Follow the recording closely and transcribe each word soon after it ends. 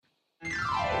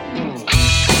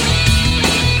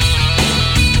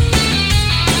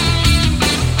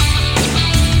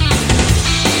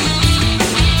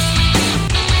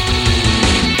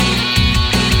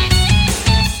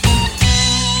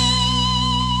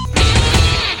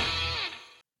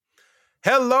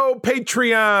Hello,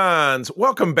 Patreons!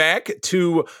 Welcome back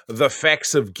to the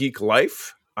Facts of Geek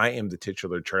Life. I am the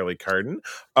titular Charlie Carden.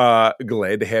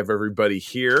 Glad to have everybody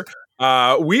here.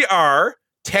 We are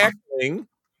tackling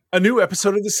a new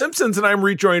episode of The Simpsons, and I'm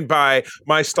rejoined by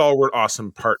my stalwart,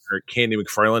 awesome partner, Candy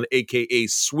McFarland, a.k.a.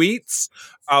 Sweets,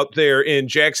 out there in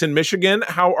Jackson, Michigan.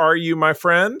 How are you, my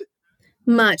friend?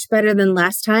 Much better than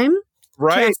last time.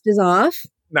 Right? Cast is off.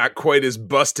 Not quite as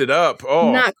busted up.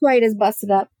 Oh, not quite as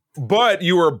busted up. But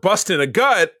you were busting a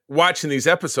gut watching these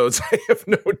episodes, I have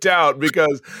no doubt,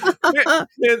 because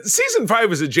season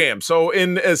 5 is a jam. So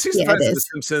in season 5 of The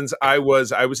Simpsons, I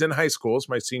was in high school. It's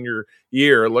my senior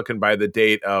year, looking by the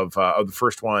date of the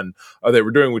first one that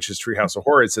we're doing, which is Treehouse of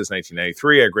Horror. It says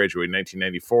 1993. I graduated in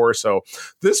 1994. So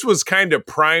this was kind of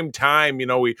prime time. You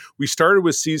know, we started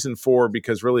with season 4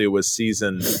 because really it was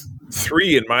season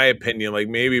 3, in my opinion, like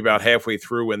maybe about halfway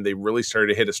through when they really started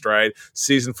to hit a stride.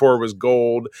 Season 4 was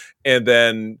gold. And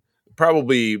then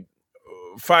probably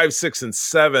 5, 6, and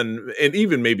 7, and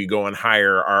even maybe going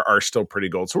higher are still pretty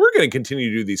gold. So we're going to continue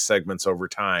to do these segments over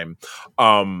time.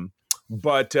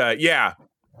 But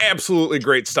absolutely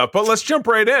great stuff. But let's jump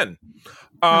right in.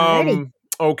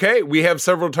 Okay, we have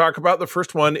several to talk about. The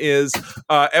first one is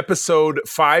episode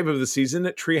 5 of the season,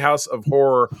 Treehouse of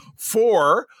Horror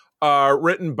 4.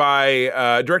 Directed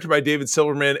by David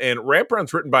Silverman, and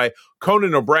Wraparound's written by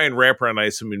Conan O'Brien. Wraparound, I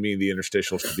assume, meaning the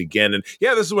interstitials to begin. And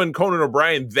yeah, this is when Conan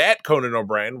O'Brien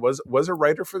was a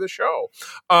writer for the show.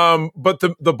 But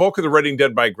the bulk of the writing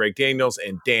done by Greg Daniels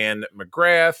and Dan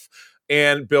McGrath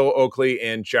and Bill Oakley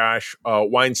and Josh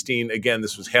Weinstein. Again,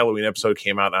 this was Halloween episode,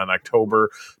 came out on October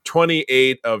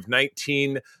 28 of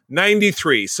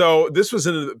 1993. So this was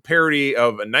a parody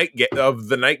of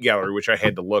the Night Gallery, which I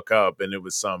had to look up, and it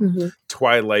was some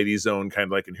Twilight-y zone kind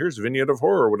of like, and here's a vignette of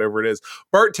horror, or whatever it is.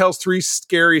 Bart tells 3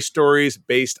 scary stories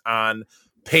based on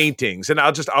paintings, and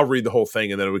I'll read the whole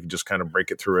thing, and then we can just kind of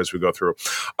break it through as we go through.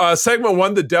 Segment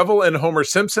 1, The Devil and Homer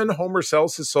Simpson. Homer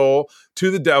sells his soul to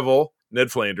the devil,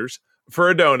 Ned Flanders, for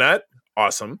a donut.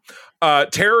 Awesome.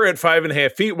 Terror at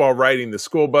 5.5 feet. While riding the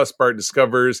school bus, Bart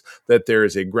discovers that there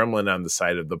is a gremlin on the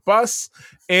side of the bus.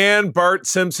 And Bart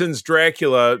Simpson's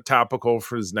Dracula, topical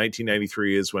for his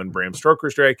 1993, is when Bram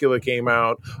Stoker's Dracula came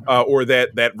out, or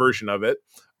that version of it.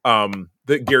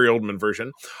 The Gary Oldman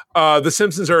version. The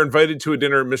Simpsons are invited to a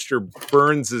dinner at Mr.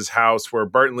 Burns' house, where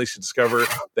Bart and Lisa discover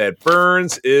that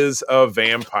Burns is a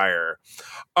vampire.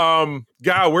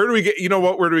 God, where do we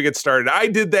get started? I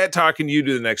did that talking, you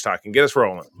do the next talking. Get us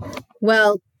rolling.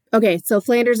 Well, okay, so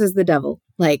Flanders is the devil.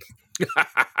 Like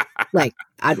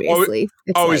obviously.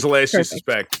 Always the last you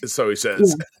suspect, so he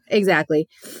says. Yeah, exactly.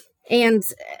 And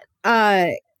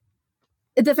the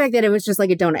fact that it was just like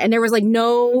a donut, and there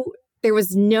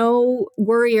was no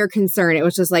worry or concern. It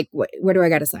was just like, where do I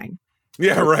got to sign?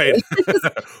 Yeah, right.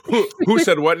 Who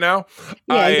said what now?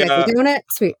 Yeah, exactly. Donut,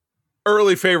 sweet.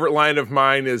 Early favorite line of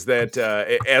mine is that,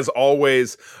 as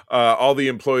always, all the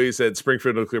employees at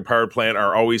Springfield Nuclear Power Plant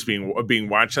are always being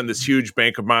watched on this huge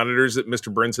bank of monitors that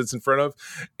Mr. Burns sits in front of.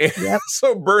 And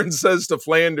so Burns says to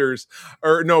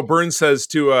Burns says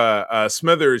to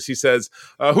Smithers, he says,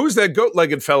 "Who's that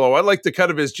goat-legged fellow? I like the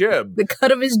cut of his jib." The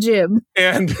cut of his jib.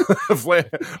 And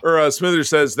Smithers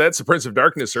says, "That's the Prince of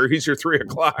Darkness, sir. He's your 3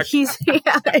 o'clock."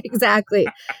 Yeah, exactly.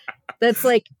 That's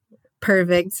like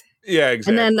perfect. Yeah,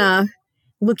 exactly. And then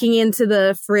looking into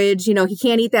the fridge, he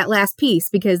can't eat that last piece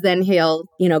because then he'll,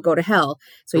 go to hell.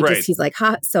 So he's like,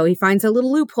 so he finds a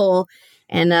little loophole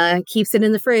and keeps it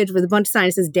in the fridge with a bunch of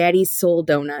signs that says "Daddy's Soul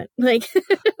Donut." Like,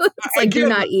 it's like, do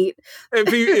not eat.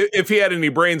 If he had any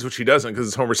brains, which he doesn't, because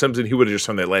it's Homer Simpson, he would have just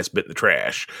thrown that last bit in the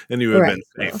trash, and he would have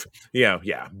been safe.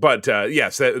 Yeah. But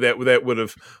yes, that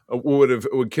would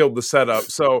have killed the setup.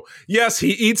 So yes,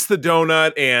 he eats the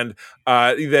donut, and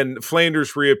then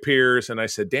Flanders reappears, and I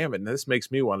said, "Damn it, this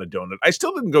makes me want a donut." I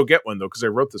still didn't go get one though, because I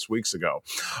wrote this weeks ago.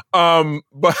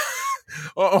 But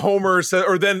Homer said,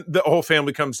 or then the whole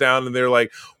family comes down, and they're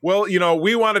like, "Well,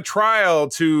 we want a trial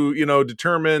to,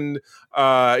 determine,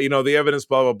 the evidence,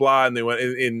 blah, blah, blah." And they went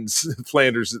in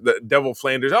Flanders, the devil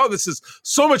Flanders. "Oh, this is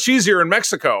so much easier in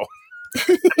Mexico."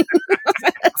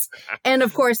 And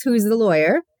of course, who's the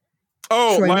lawyer?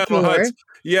 Oh, Lionel Hutz.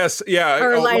 Yes. Yeah.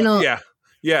 Or Lionel. Yeah.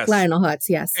 Yes. Lionel Hutz,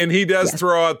 yes. And he does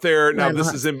throw out there, now Lionel this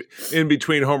Hutz. is in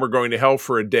between Homer going to hell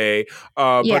for a day,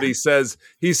 but he says,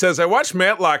 "I watched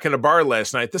Matlock in a bar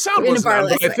last night. The sound wasn't on,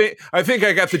 but I think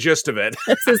I got the gist of it."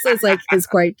 This is like his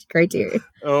criteria.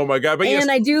 Oh my God. But and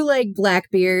I do like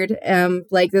Blackbeard.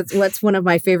 Like what's one of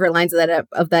my favorite lines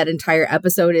of that entire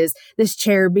episode is, "This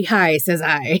chair be high, says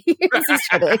I."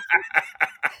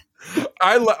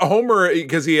 Homer,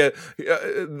 because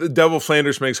the Devil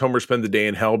Flanders makes Homer spend the day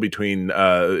in hell between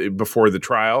before the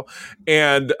trial,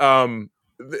 and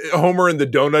Homer in the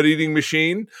donut eating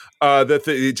machine. He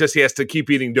has to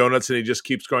keep eating donuts, and he just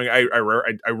keeps going.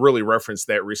 I really referenced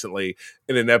that recently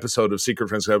in an episode of Secret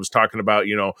Friends. I was talking about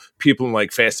people in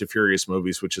like Fast and Furious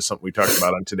movies, which is something we talked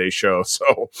about on today's show.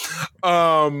 So,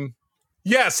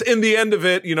 yes, in the end of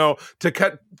it, to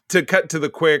cut to the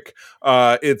quick,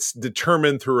 it's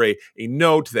determined through a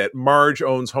note that Marge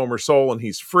owns Homer's soul and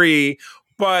he's free,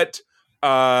 but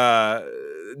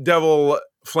Devil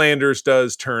Flanders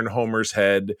does turn Homer's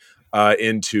head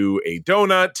into a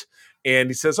donut, and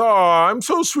he says, "Oh, I'm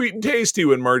so sweet and tasty."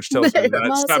 When Marge tells him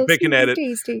that, stop picking at it,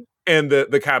 tasty. And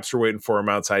the cops are waiting for him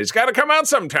outside. He's got to come out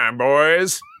sometime,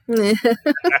 boys.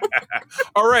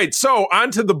 All right, so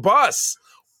onto the bus.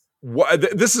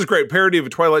 This is a great parody of a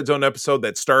Twilight Zone episode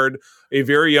that starred a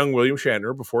very young William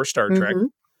Shatner before Star Trek.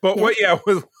 But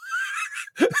was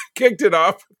kicked it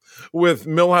off with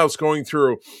Milhouse going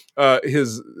through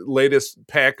his latest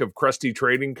pack of Krusty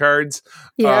trading cards.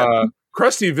 Yeah.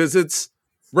 Krusty visits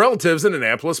relatives in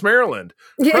Annapolis, Maryland.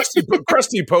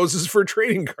 Krusty poses for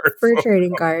trading cards. For a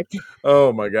trading card.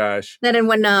 Oh my gosh. Then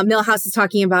when Milhouse is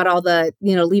talking about all the,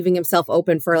 leaving himself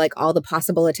open for like all the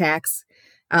possible attacks.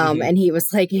 And he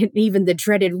was like, even the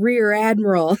dreaded Rear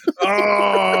Admiral.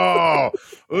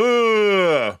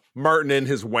 Martin in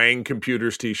his Wang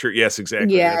Computers t-shirt. Yes,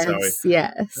 exactly.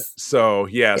 Yes. So,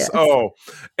 yes. Oh,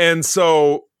 and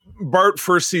so Bart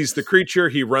first sees the creature.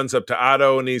 He runs up to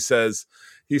Otto and he says,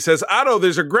 Otto,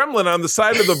 there's a gremlin on the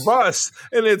side of the bus.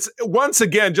 And it's once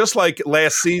again, just like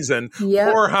last season,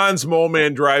 poor Hans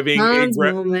Moleman driving a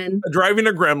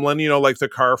gremlin, like the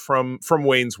car from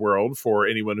Wayne's World for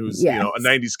anyone who's, a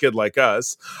 90s kid like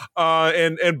us,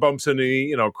 and bumps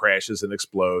into, crashes and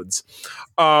explodes.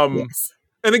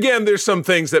 And again, there's some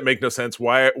things that make no sense.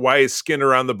 Why is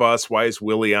Skinner on the bus? Why is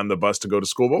Willie on the bus to go to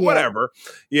school? But whatever.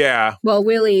 Yeah. Well,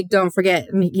 Willie, don't forget,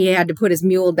 he had to put his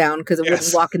mule down because it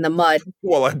wouldn't walk in the mud.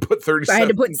 Well, I had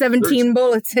to put 17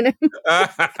 bullets in him.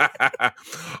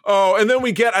 Oh, and then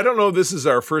we get, I don't know if this is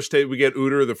our first date, we get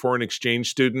Uter, the foreign exchange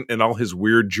student, and all his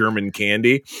weird German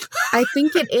candy. I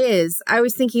think it is. I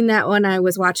was thinking that when I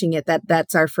was watching it,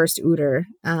 that's our first Uter.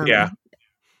 Yeah.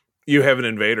 You have an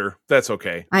invader. That's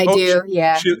okay. I do.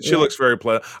 She looks very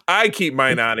pleasant. I keep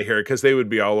mine out of here because they would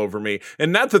be all over me.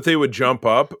 And not that they would jump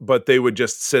up, but they would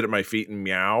just sit at my feet and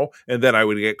meow. And then I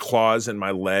would get claws in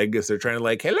my leg as they're trying to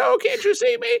like, hello, can't you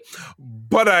see me?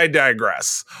 But I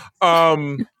digress.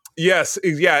 Yes.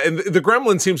 Yeah. And the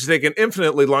gremlin seems to take an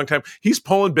infinitely long time. He's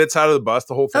pulling bits out of the bus.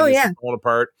 The whole thing is falling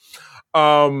apart.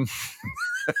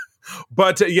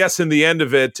 But yes, in the end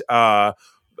of it,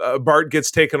 Bart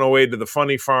gets taken away to the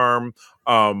funny farm,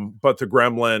 but the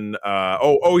gremlin,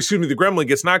 the gremlin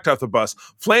gets knocked off the bus.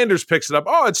 Flanders picks it up.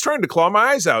 Oh, it's trying to claw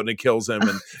my eyes out, and it kills him,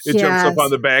 and it jumps up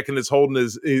on the back, and it's holding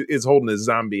his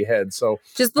zombie head. So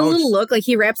just the little look, like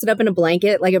he wraps it up in a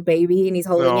blanket like a baby, and he's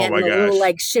holding it, and the little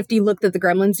like shifty look that the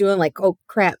gremlin's doing, like, oh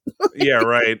crap. Yeah,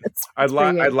 right. I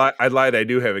lied. I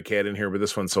do have a cat in here, but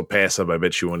this one's so passive. I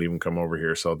bet she won't even come over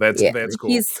here. So that's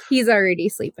cool. He's already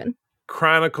sleeping.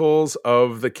 Chronicles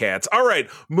of the Cats. All right,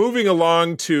 moving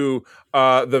along to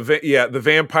the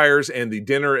vampires and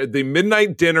the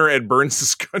midnight dinner at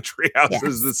Burns' country house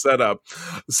is the setup.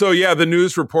 So the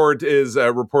news report is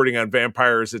reporting on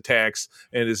vampires attacks,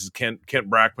 and this is Kent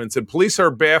Brockman said police are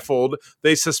baffled.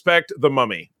 They suspect the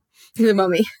mummy. The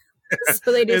mummy.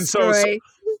 So they destroy.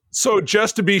 So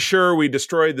just to be sure, we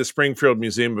destroyed the Springfield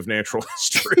Museum of Natural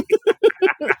History.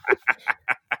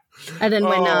 And then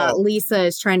when Lisa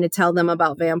is trying to tell them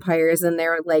about vampires, and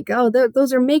they're like, "Oh,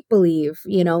 those are make believe,"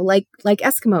 like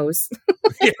Eskimos.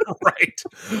 Yeah, right.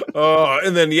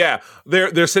 And then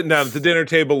they're sitting down at the dinner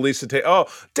table. Lisa,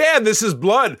 Dad, this is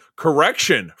blood.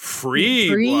 Correction,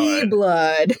 free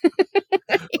blood.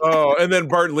 And then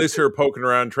Bart and Lisa are poking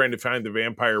around trying to find the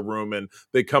vampire room, and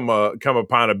they come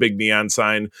upon a big neon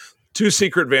sign: "To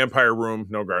secret vampire room,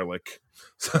 no garlic."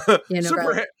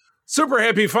 Super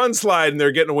happy fun slide, and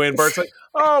they're getting away, and Bart's like,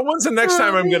 oh, when's the next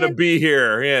time I'm going to be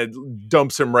here? Yeah,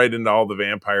 dumps him right into all the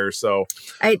vampires. So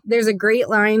there's a great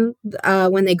line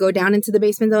when they go down into the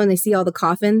basement, though, and they see all the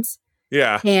coffins.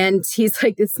 Yeah. And he's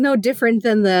like, it's no different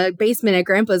than the basement at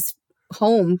Grandpa's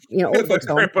home, old folks'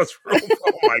 home. Grandpa's room.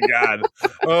 Oh, my God.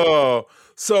 Oh.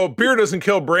 So beer doesn't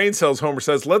kill brain cells, Homer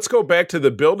says. Let's go back to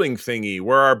the building thingy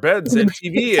where our beds and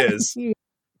TV is.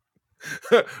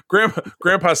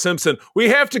 Grandpa Simpson, we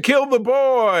have to kill the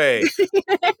boy.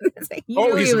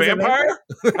 He's a vampire?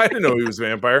 I didn't know he was a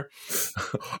vampire.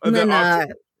 And then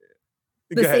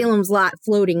the Salem's Lot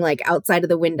floating like outside of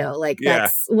the window. Like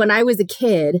that's when I was a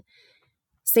kid,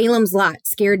 Salem's Lot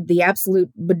scared the absolute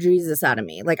bejesus out of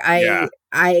me. Like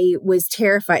I was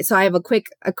terrified. So I have a quick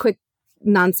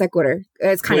non sequitur.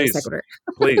 It's kind of a sequitur.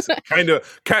 Please.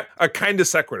 A kind of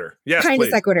sequitur. Yes, kind of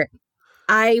sequitur.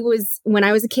 When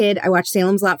I was a kid, I watched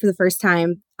Salem's Lot for the first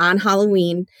time on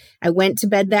Halloween. I went to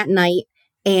bed that night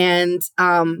and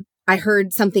I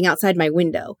heard something outside my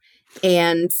window.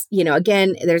 And,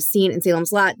 again, there's a scene in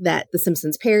Salem's Lot that the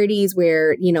Simpsons parodies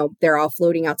where, they're all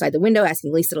floating outside the window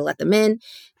asking Lisa to let them in.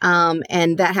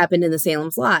 And that happened in the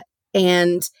Salem's Lot.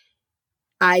 And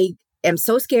I am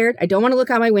so scared. I don't want to look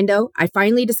out my window. I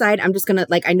finally decide I'm just going to,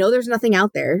 I know there's nothing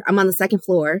out there. I'm on the second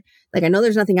floor. I know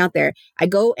there's nothing out there. I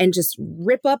go and just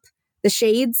rip up the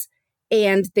shades.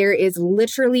 And there is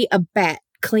literally a bat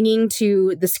clinging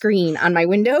to the screen on my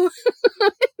window. And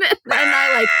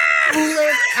I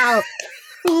flipped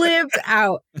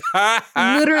out.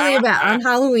 Literally a bat on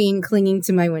Halloween clinging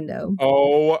to my window.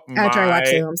 Oh, after I watched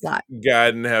Salem's Lot.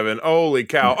 God in heaven. Holy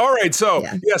cow. All right. So,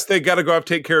 yes, they got to go up,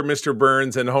 take care of Mr.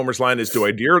 Burns. And Homer's line is, do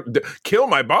I dare kill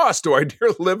my boss? Do I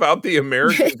dare live out the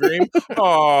American dream?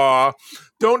 Aw.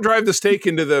 Don't drive the stake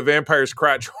into the vampire's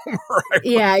crotch, Homer.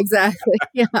 Yeah, exactly.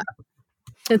 Yeah.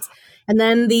 And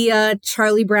then the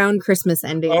Charlie Brown Christmas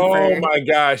ending. Oh my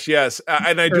gosh, yes.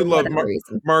 And I do love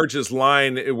Marge's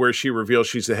line where she reveals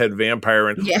she's the head vampire.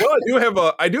 And well,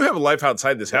 I do have a life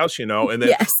outside this house, And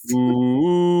then,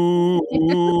 ooh,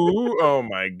 oh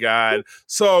my God.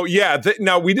 So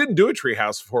now we didn't do a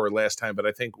Treehouse of Horror last time, but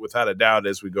I think without a doubt,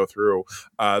 as we go through,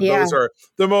 those are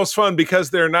the most fun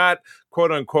because they're not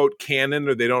quote unquote canon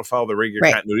or they don't follow the regular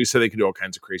continuity, so they can do all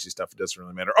kinds of crazy stuff. It doesn't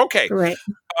really matter. Okay. Right.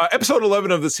 Episode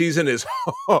 11 of the season is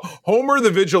Homer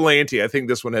the Vigilante. I think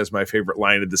this one has my favorite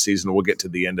line of the season. We'll get to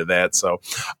the end of that. So,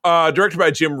 directed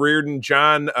by Jim Reardon,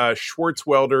 John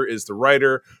Schwartzwelder is the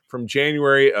writer. From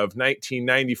January of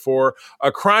 1994, a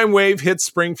crime wave hits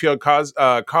Springfield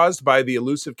caused by the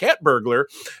elusive cat burglar,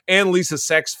 and Lisa's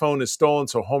sex phone is stolen,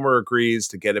 so Homer agrees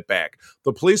to get it back.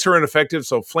 The police are ineffective,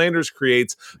 so Flanders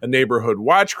creates a neighborhood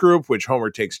watch group, which Homer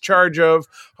takes charge of.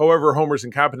 However, Homer's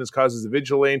incompetence causes the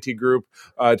vigilante group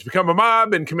to become a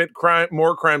mob and commit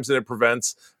more crimes than it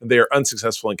prevents, and they are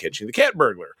unsuccessful in catching the cat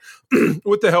burglar.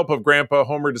 With the help of Grandpa,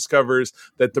 Homer discovers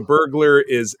that the burglar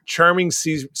is charming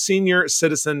senior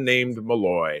citizen named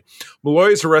Malloy. Malloy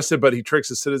is arrested, but he tricks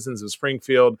the citizens of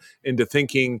Springfield into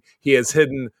thinking he has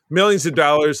hidden millions of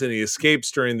dollars, and he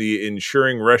escapes during the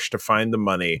ensuing rush to find the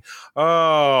money.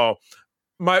 Oh,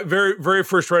 my very, very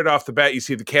first right off the bat, you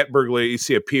see the cat burglar, you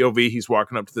see a POV, he's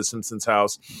walking up to the Simpsons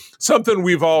house. Something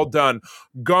we've all done.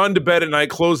 Gone to bed at night,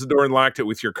 closed the door and locked it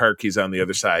with your car keys on the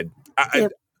other side.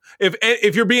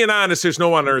 If you're being honest, there's no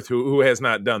one on earth who has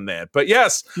not done that. But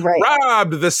yes,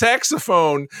 robbed the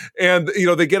saxophone. And,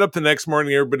 they get up the next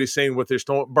morning, everybody's saying what they're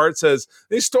stolen. Bart says,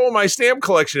 they stole my stamp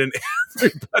collection.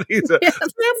 And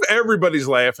everybody's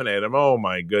laughing at him. Oh,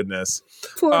 my goodness.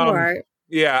 Poor Bart.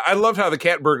 Yeah, I loved how the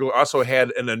cat burglar also had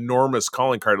an enormous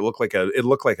calling card. It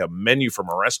looked like a menu from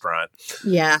a restaurant.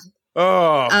 Yeah.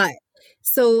 Oh.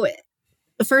 So,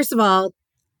 first of all,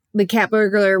 the cat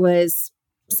burglar was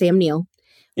Sam Neill.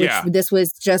 This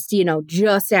was just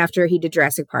after he did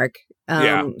Jurassic Park.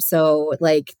 So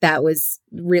that was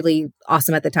really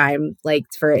awesome at the time,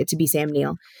 for it to be Sam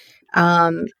Neill.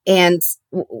 And in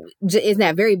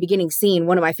that very beginning scene,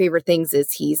 one of my favorite things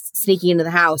is he's sneaking into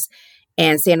the house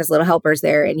and Santa's little helper's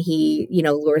there and he,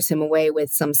 lures him away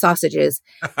with some sausages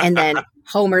and then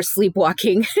Homer's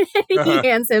sleepwalking. He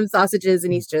hands him sausages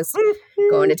and he's just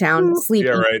going to town,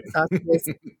 sleeping. Yeah, right.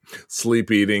 Sleep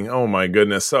eating. Oh my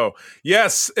goodness. So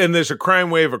yes. And there's a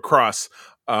crime wave across,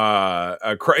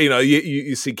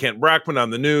 you see Kent Brockman on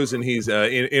the news and he's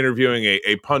interviewing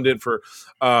a pundit for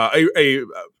a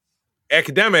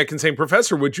academic and saying,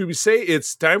 Professor, would you say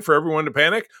it's time for everyone to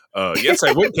panic? Yes,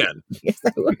 I would, Ken. Yes,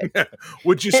 I would.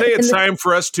 Would you say it's time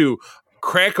for us to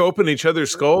crack open each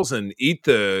other's skulls and eat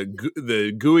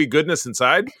the gooey goodness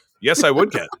inside? Yes, I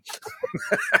would, Ken.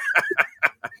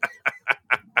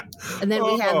 And then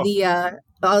we have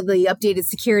all the updated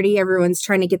security. Everyone's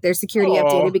trying to get their security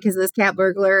updated because of this cat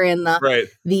burglar and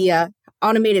the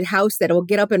automated house that will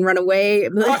get up and run away,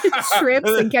 trips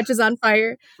and catches on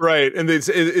fire. Right, and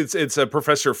it's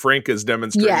Professor Frank is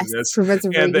demonstrating this.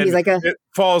 Professor Frank. He's like it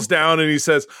falls down, and he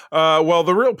says, "Well,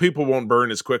 the real people won't burn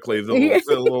as quickly." And then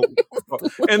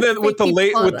with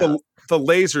the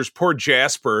lasers, poor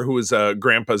Jasper, who is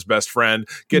Grandpa's best friend,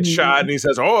 gets shot, and he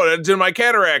says, "Oh, that's in my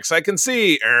cataracts. I can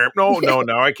see." No,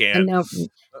 I can't. No.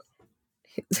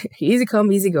 Easy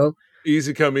come, easy go.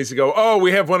 Easy come, easy go. Oh,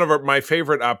 we have one of my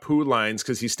favorite Apu lines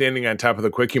because he's standing on top of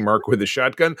the Quickie Mart with a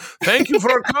shotgun. Thank you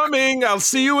for coming. I'll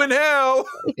see you in hell.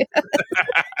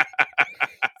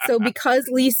 So because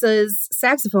Lisa's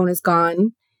saxophone is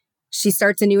gone, she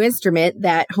starts a new instrument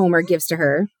that Homer gives to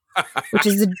her,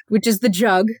 which is the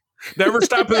jug. Never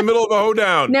stop in the middle of a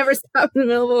hoedown. Never stop in the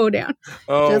middle of a hoedown.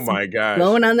 Oh, just my gosh.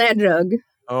 blowing on that jug.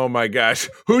 Oh, my gosh.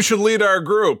 Who should lead our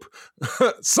group?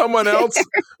 Someone else?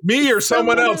 Me or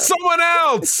someone else? Someone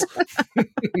else! I'm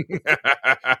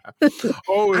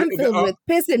filled with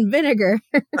piss and vinegar.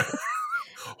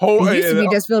 It used to be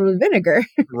just filled with vinegar.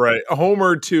 Right.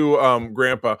 Homer to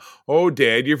Grandpa. Oh,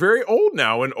 Dad, you're very old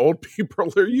now, and old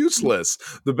people are useless.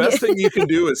 The best thing you can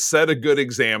do is set a good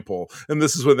example. And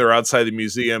this is when they're outside the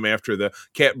museum after the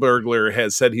cat burglar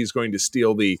has said he's going to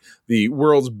steal the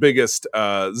world's biggest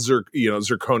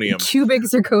zirconium. Cubic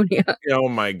zirconia. Oh,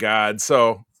 my God.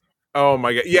 So... Oh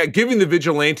my God. Yeah, giving the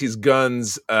vigilantes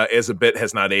guns as a bit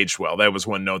has not aged well. That was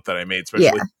one note that I made,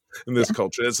 especially in this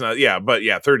culture. It's not,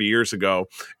 30 years ago,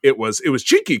 it was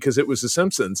cheeky because it was The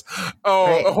Simpsons. Oh,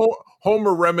 right.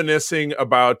 Homer reminiscing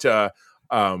about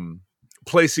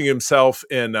placing himself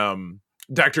in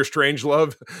Dr.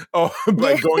 Strangelove. Oh,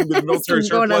 by going to the military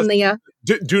surplus.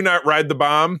 Do not ride the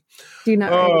bomb. Do not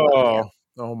ride the bomb.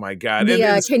 Oh my God.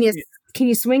 Can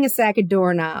you swing a sack of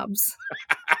doorknobs?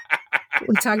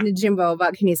 We're talking to Jimbo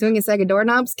about, can you swing a sack of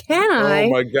doorknobs? Can I? Oh,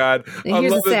 my God. And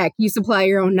here's a sack. You supply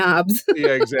your own knobs.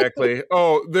 Yeah, exactly.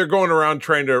 Oh, they're going around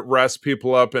trying to arrest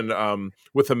people up and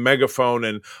with a megaphone,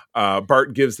 and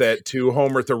Bart gives that to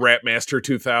Homer at the Ratmaster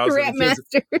 2000.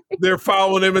 Ratmaster. They're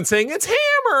following him and saying, it's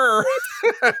Hammer!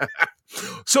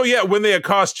 So, yeah, when they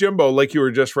accost Jimbo, like you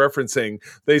were just referencing,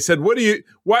 they said, why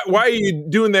are you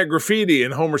doing that graffiti?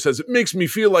 And Homer says, it makes me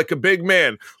feel like a big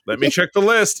man. Let me check the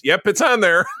list. Yep, it's on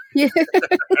there. Yeah.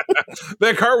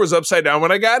 That car was upside down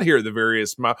when I got here. The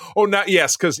various now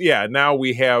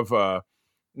we have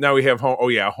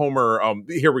Homer.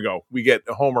 Here we go. We get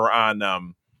Homer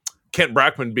on Kent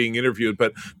Brockman being interviewed,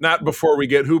 but not before we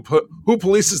get who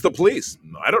polices the police.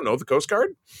 I don't know, the Coast Guard.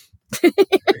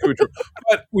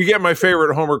 But we get my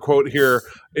favorite Homer quote here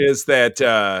is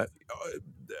that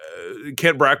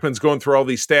Kent Brockman's going through all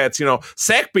these stats,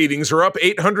 sack beatings are up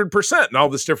 800% and all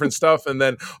this different stuff. And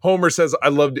then Homer says, I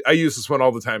use this one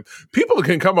all the time. People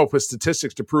can come up with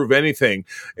statistics to prove anything.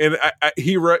 And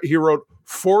he wrote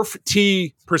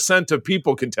 40% of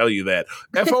people can tell you that.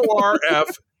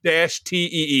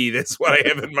 FORF-TEE. That's what I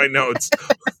have in my notes.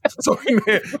 So he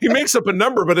makes up a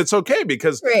number, but it's okay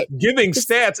because giving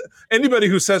stats, anybody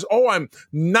who says, "Oh, I'm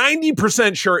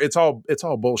 90% sure," it's all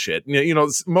bullshit.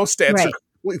 Most stats are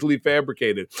completely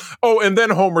fabricated. Oh, and then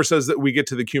Homer says that we get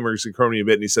to the cubic zirconia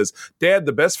bit, and he says, "Dad,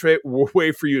 the best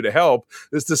way for you to help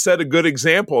is to set a good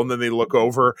example." And then they look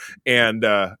over, and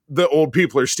the old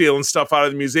people are stealing stuff out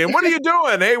of the museum. What are you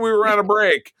doing? Hey, we were on a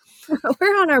break.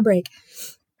 We're on our break.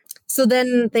 So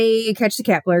then they catch the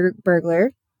cat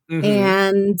burglar,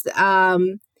 and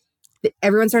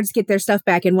everyone starts to get their stuff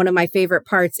back. And one of my favorite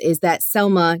parts is that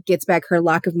Selma gets back her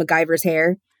lock of MacGyver's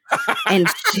hair, and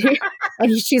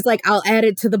she's like, "I'll add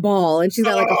it to the ball," and she's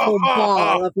got like a whole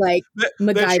ball of like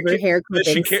MacGyver hair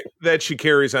clippings that she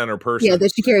carries on her person. Yeah,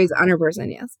 that she carries on her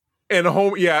person. Yes. And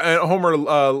Homer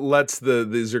lets the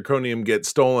zirconium get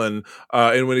stolen.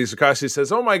 And when he's accosted, he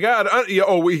says, "Oh my God!" He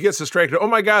gets distracted. "Oh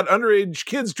my God! Underage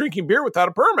kids drinking beer without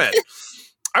a permit."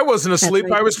 I wasn't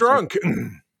asleep. I was drunk.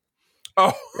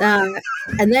 Oh.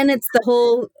 And then it's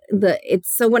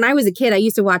so when I was a kid, I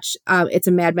used to watch It's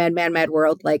a Mad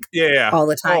World all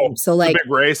the time. Oh, so like the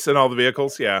big race and all the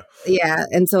vehicles, yeah. Yeah,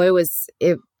 and so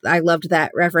I loved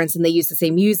that reference, and they used to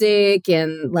say music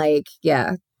and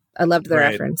I loved the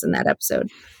reference in that episode.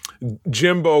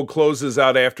 Jimbo closes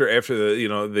out after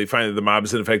they find that the mob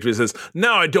is ineffective. He says,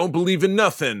 "Now I don't believe in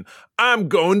nothing. I'm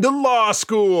going to law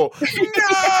school."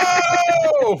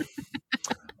 No!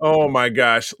 Oh my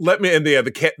gosh! Let me. And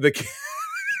the cat.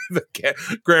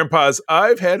 Grandpa's.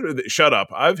 Shut up.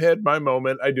 I've had my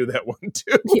moment. I do that one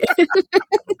too. Yeah.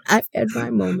 I've had my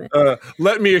moment.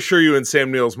 Let me assure you, and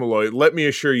Sam Niels Malloy. Let me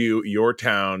assure you, your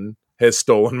town has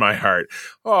stolen my heart.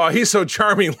 Oh, he's so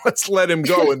charming. Let's let him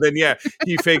go. And then,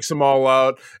 he fakes them all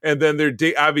out. And then they're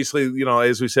obviously,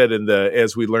 as we said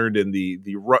as we learned in the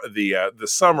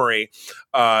summary,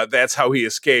 that's how he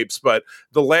escapes. But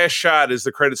the last shot as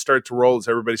the credits start to roll is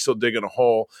everybody's still digging a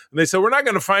hole. And they say, "We're not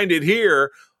going to find it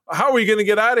here. How are we going to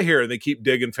get out of here?" And they keep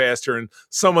digging faster. And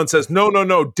someone says, no,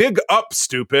 dig up,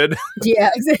 stupid.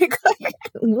 Yeah, exactly.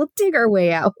 We'll dig our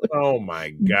way out. Oh my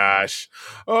gosh.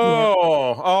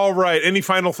 Oh, Yeah. all right. Any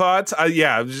final thoughts?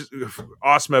 Yeah, just,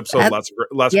 awesome episode. Lots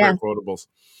of great quotables.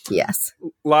 Yes.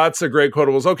 Lots of great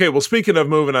quotables. Okay, well, speaking of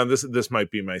moving on, this might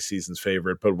be my season's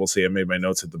favorite, but we'll see. I made my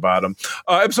notes at the bottom.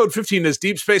 Episode 15 is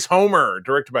Deep Space Homer,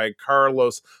 directed by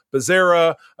Carlos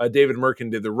Becerra. David Merkin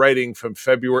did the writing from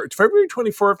February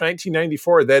 24th,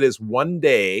 1994. That is one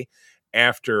day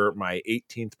after my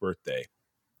 18th birthday.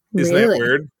 Isn't that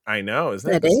weird? I know.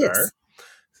 Isn't that bizarre? Is.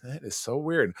 That is so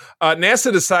weird.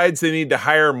 NASA decides they need to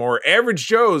hire more average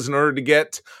Joes in order to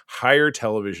get higher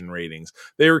television ratings.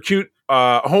 They recruit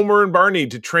Homer and Barney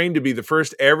to train to be the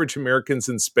first average Americans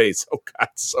in space. Oh, God,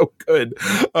 so good.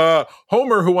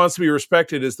 Homer, who wants to be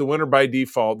respected, is the winner by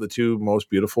default, the two most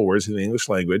beautiful words in the English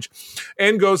language,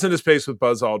 and goes into space with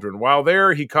Buzz Aldrin. While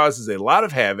there, he causes a lot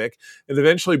of havoc and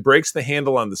eventually breaks the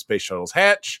handle on the space shuttle's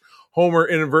hatch. Homer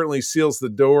inadvertently seals the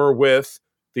door with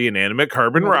the inanimate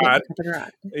carbon rod.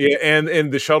 Yeah,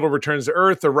 and the shuttle returns to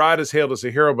Earth. The rod is hailed as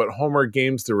a hero, but Homer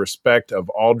gains the respect of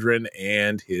Aldrin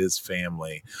and his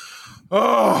family.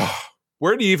 Oh,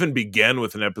 where do you even begin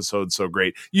with an episode so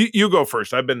great? You go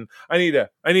first. I need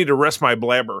to rest my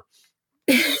blabber.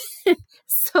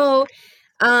 So,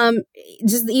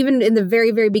 just even in the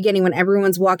very, very beginning, when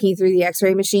everyone's walking through the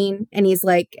X-ray machine, and he's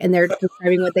like, and they're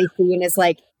describing what they see, and it's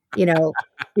like,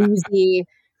 boozy,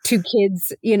 two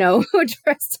kids,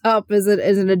 dressed up as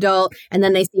an adult, and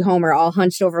then they see Homer all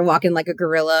hunched over, walking like a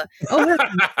gorilla. Oh,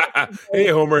 hey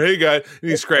Homer, hey guy, and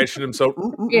he's scratching himself.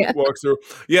 Walks through.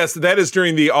 Yes, that is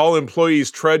during the all employees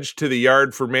trudge to the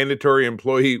yard for mandatory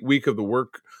employee week of the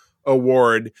work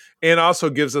award, and also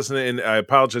gives us, and I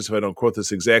apologize if I don't quote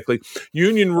this exactly,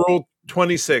 Union Rule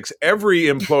 26: every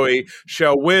employee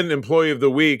shall win Employee of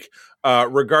the Week,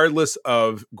 regardless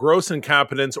of gross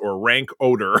incompetence or rank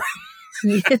odor.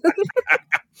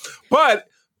 But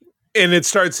it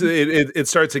starts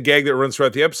a gag that runs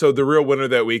throughout the episode. The real winner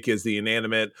that week is the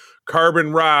inanimate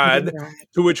carbon rod,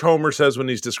 to which Homer says when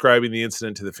he's describing the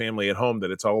incident to the family at home that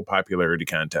it's all a popularity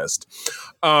contest.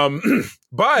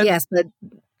 But yes, but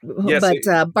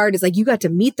Bart is like, you got to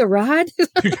meet the rod?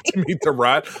 You got to meet the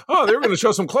rod? Oh, they were going to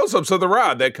show some close-ups of the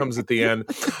rod. That comes at the end.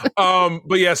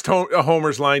 But yes,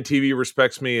 Homer's line, TV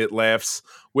respects me. It laughs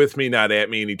with me, not at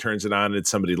me. And he turns it on and it's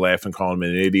somebody laughing, calling him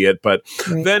an idiot. But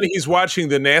then he's watching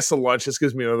the NASA launch. This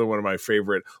gives me another one of my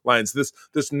favorite lines. This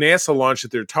NASA launch that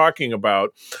they're talking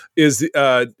about is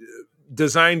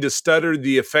designed to study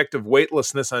the effect of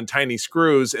weightlessness on tiny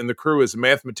screws, and the crew is a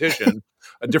mathematician,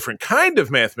 a different kind of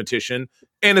mathematician,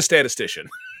 and a statistician.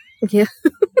 Yeah.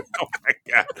 Oh my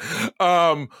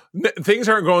God. Things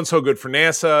aren't going so good for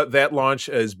NASA. That launch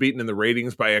is beaten in the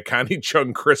ratings by a Connie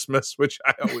Chung Christmas, which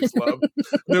I always love.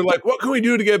 They're like, what can we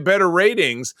do to get better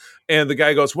ratings? And the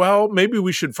guy goes, well, maybe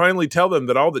we should finally tell them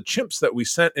that all the chimps that we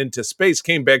sent into space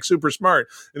came back super smart.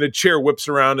 And a chair whips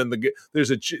around and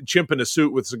there's a chimp in a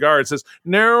suit with a cigar and says,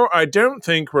 no, I don't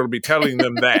think we'll be telling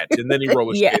them that. And then he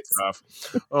roller skates off.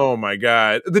 Oh my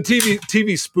God. The TV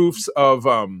spoofs of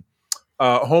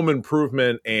Home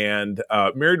Improvement and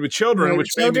Married with Children, made me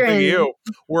think of you,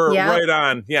 were right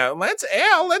on. Yeah, let's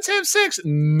have sex.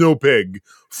 No pig.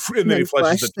 And then he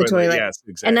flushes the toilet. Yes,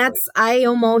 exactly. And I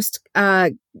almost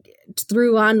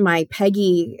threw on my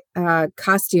Peggy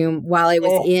costume while I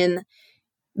was in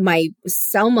my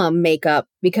Selma makeup,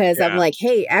 because I'm like,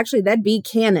 hey, actually that'd be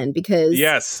canon, because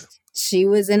she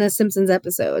was in a Simpsons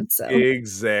episode. So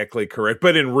exactly correct,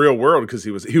 but in real world, because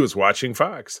he was watching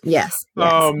Fox. Yes.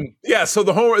 So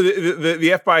the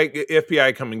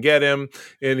FBI come and get him,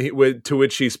 and to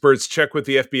which he spurts, check with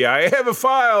the FBI. I have a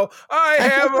file.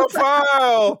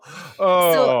 Oh.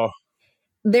 So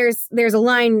there's a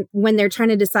line when they're trying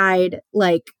to decide,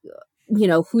 like,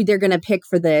 who they're going to pick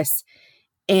for this,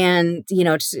 and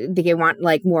they want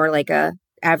like more like a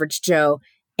average Joe.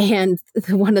 And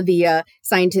one of the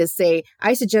scientists say,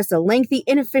 I suggest a lengthy,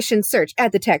 inefficient search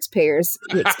at the taxpayer's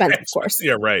expense, of course.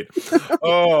 Yeah, right.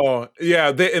 Oh, yeah.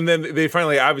 And then they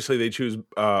finally, obviously, they choose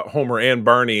Homer and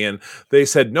Barney, and they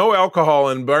said no alcohol.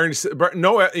 And Barney,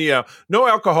 no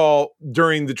alcohol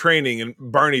during the training. And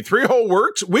Barney, 3 whole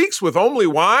weeks with only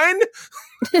wine.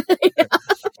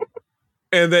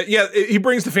 And that, he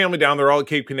brings the family down. They're all at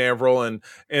Cape Canaveral,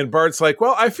 and Bart's like,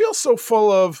 well, I feel so full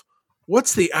of.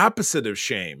 What's the opposite of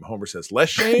shame? Homer says, less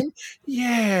shame?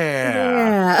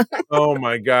 Yeah. Oh,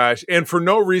 my gosh. And for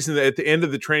no reason, at the end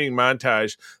of the training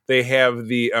montage, they have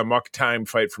the Muck Time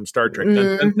fight from Star Trek.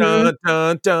 Dun, dun,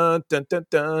 dun, dun, dun, dun,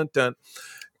 dun, dun.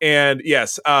 And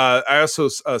yes, I also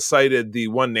cited the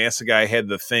one NASA guy had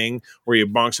the thing where you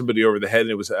bonk somebody over the head.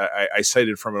 And it was I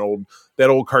cited from that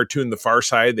old cartoon, The Far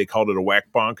Side. They called it a whack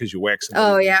bonk because you whack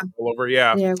somebody all over.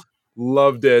 Yeah.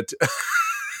 Loved it.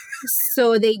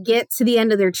 So they get to the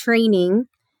end of their training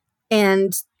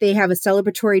and they have a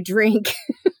celebratory drink.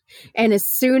 And as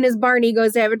soon as Barney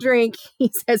goes to have a drink, he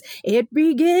says, "It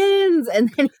begins." And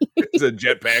then it's a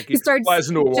jetpack. He starts flies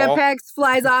into a wall. Jetpacks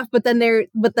flies off, but then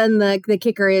the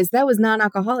kicker is that was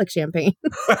non-alcoholic champagne.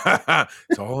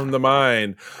 It's all in the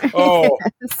mind. Oh,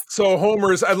 yes. So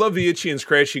Homer's. I love the Itchy and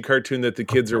Scratchy cartoon that the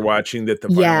kids are watching. That the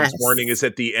violence warning is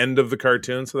at the end of the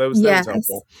cartoon. So that was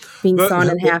helpful. Being sawn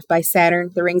in half by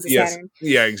Saturn, the rings of Saturn.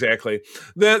 Yeah, exactly.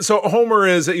 So Homer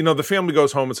is, the family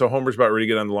goes home, and so Homer's about ready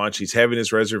to get on the launch. He's having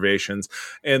his reservations,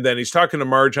 and then he's talking to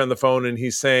Marge on the phone, and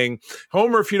he's saying,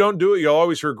 "Homer, if you don't do it, you'll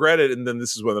always regret it." And then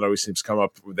this is one that always seems to come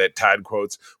up with that Todd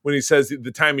quotes when he says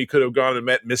the time he could have gone and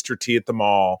met Mr. T at the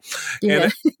mall. Yeah.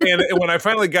 And when I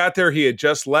finally got there, he had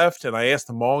just left, and I asked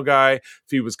the mall guy if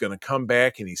he was going to come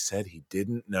back, and he said he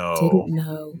didn't know.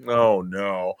 Oh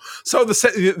no! So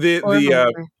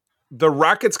the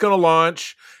rocket's going to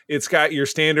launch. It's got your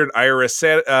standard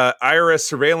IRS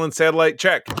surveillance satellite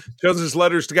check. Children's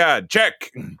letters to God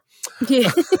check. Yeah.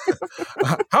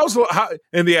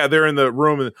 They're in the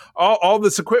room, and all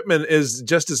this equipment is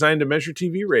just designed to measure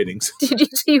TV ratings.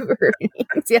 TV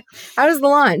ratings, yeah. How does the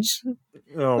launch?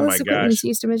 Oh my gosh! It's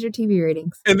used to measure TV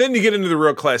ratings. And then you get into the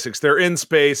real classics. They're in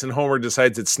space, and Homer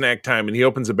decides it's snack time, and he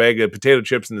opens a bag of potato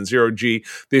chips and then zero G.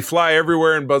 They fly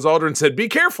everywhere, and Buzz Aldrin said, "Be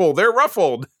careful, they're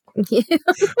ruffled." Yeah.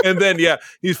 And then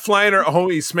he's flying home,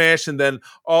 he's smashed, and then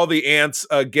all the ants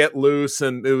get loose,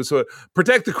 and it was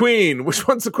protect the queen. Which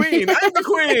one's the queen? I'm the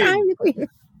queen. I'm the queen.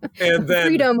 And then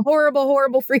freedom,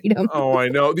 horrible freedom. Oh, I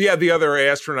know. Yeah, the other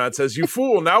astronaut says, "You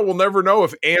fool! Now we'll never know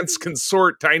if ants can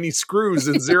sort tiny screws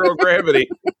in zero gravity."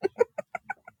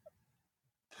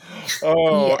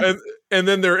 Oh, yes. And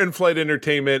then their in-flight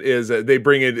entertainment is they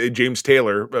bring in a James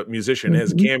Taylor, a musician,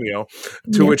 has a cameo,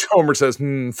 to which Homer says,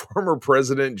 "Former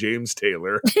President James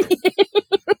Taylor."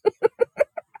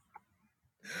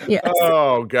 Yes.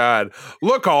 Oh, God.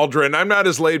 Look, Aldrin, I'm not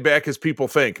as laid back as people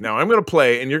think. Now I'm going to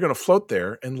play, and you're going to float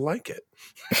there and like it.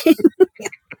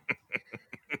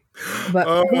 But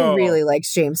who really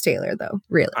likes James Taylor, though?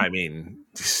 Really? I mean,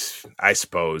 I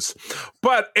suppose.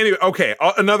 But anyway, okay,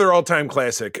 another all-time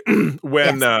classic.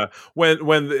 when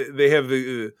they have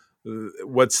the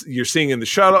what's you're seeing in the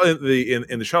shuttle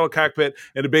in the shuttle cockpit,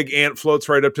 and a big ant floats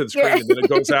right up to the screen, and then it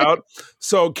goes out.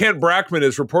 So Kent Brockman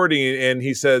is reporting, and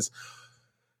he says,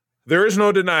 "There is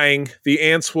no denying the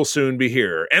ants will soon be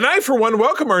here. And I, for one,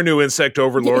 welcome our new insect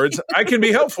overlords. I can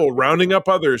be helpful, rounding up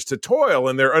others to toil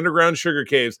in their underground sugar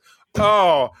caves."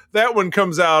 Oh, that one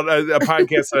comes out, a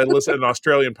podcast that I listen, an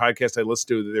Australian podcast I listen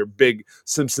to. They're big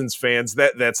Simpsons fans.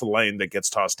 That's a line that gets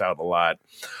tossed out a lot.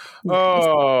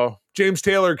 Oh, James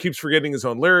Taylor keeps forgetting his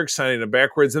own lyrics, signing them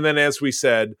backwards. And then, as we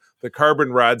said, the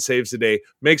carbon rod saves the day,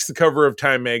 makes the cover of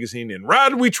Time magazine. In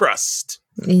Rod we trust.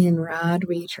 In Rod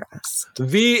we trust.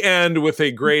 The end, with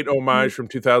a great homage from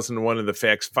 2001 in the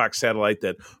Fox satellite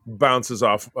that bounces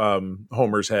off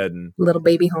Homer's head. And little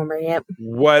baby Homer, yep.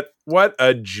 What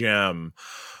a gem.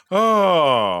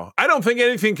 Oh, I don't think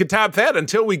anything could top that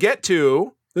until we get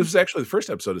to... This was actually the first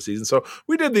episode of the season, so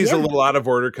we did these a little out of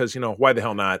order because, why the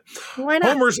hell not? Why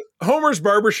not? Homer's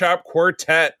Barbershop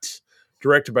Quartet,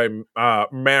 directed by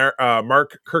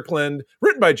Mark Kirkland,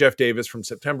 written by Jeff Davis, from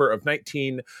September of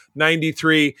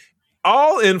 1993.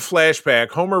 All in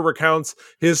flashback, Homer recounts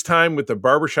his time with the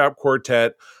Barbershop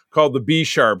Quartet called the B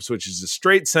Sharps, which is a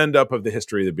straight send-up of the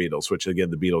history of the Beatles, which, again,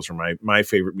 the Beatles are my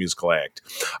favorite musical act.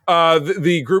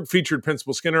 The group featured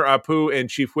Principal Skinner, Apu, and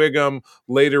Chief Wiggum,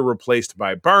 later replaced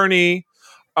by Barney.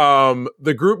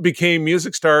 The group became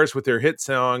music stars with their hit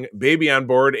song Baby on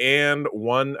Board and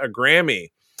won a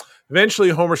Grammy. Eventually,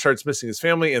 Homer starts missing his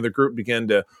family, and the group began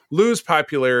to lose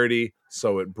popularity,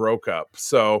 so it broke up.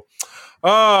 So,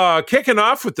 kicking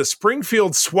off with the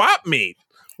Springfield Swap Meet,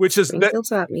 which is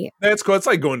that's cool. It's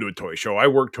like going to a toy show. I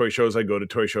work toy shows. I go to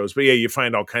toy shows. But yeah, you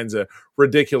find all kinds of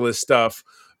ridiculous stuff.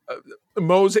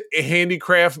 Moe's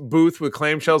handicraft booth with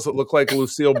clamshells that look like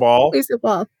Lucille Ball. Lucille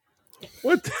Ball.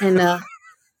 What?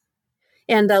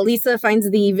 And Lisa finds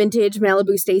the vintage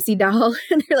Malibu Stacy doll,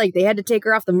 and they're like, they had to take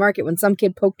her off the market when some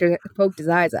kid poked his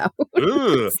eyes out.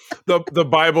 The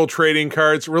Bible trading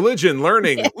cards, religion,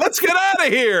 learning. Yeah. Let's get out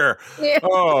of here. Yeah.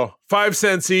 Oh, 5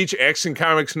 cents each. Action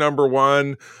Comics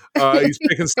 #1. He's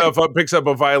picking stuff up. Picks up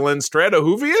a violin.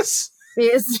 Stratohoovius.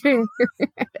 Yes.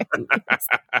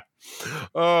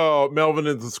 Oh, Melvin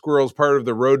and the Squirrels, part of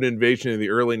the rodent invasion in the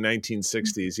early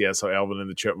 1960s. Yeah, so Alvin and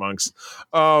the Chipmunks.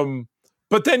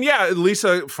 But then,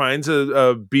 Lisa finds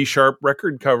a B Sharp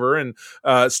record cover, and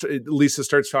Lisa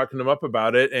starts talking him up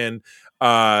about it. And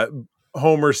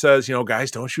Homer says,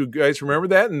 guys, don't you guys remember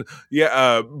that? And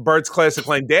Bart's classic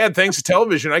line, Dad, thanks to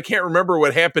television, I can't remember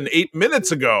what happened 8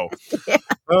 minutes ago. Yeah.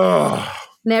 Oh.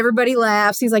 And everybody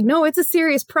laughs. He's like, no, it's a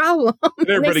serious problem. And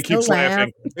everybody keeps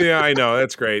laughing. Yeah, I know.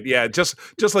 That's great. Yeah, just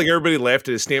like everybody laughed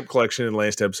at his stamp collection in the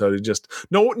last episode. It just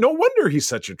no wonder he's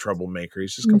such a troublemaker.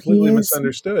 He's just completely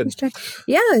misunderstood.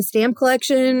 His stamp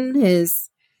collection, he's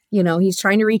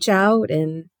trying to reach out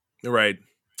and right.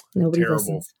 Nobody Terrible.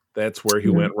 Listens. That's where he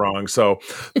went wrong. So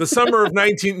the summer of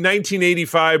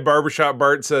 1985, Barbershop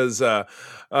Bart says,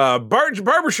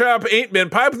 Barbershop ain't been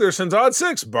popular since odd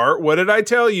 6. Bart, what did I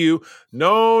tell you?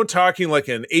 No talking like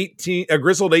a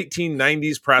grizzled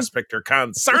 1890s prospector.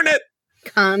 Concern it.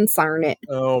 Concern it.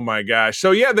 Oh my gosh.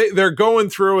 So yeah, they're going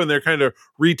through and they're kind of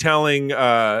retelling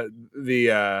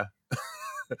the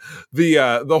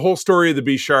whole story of the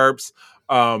B Sharps.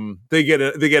 They get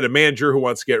a manager who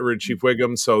wants to get rid of Chief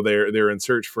Wiggum, so they're in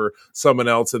search for someone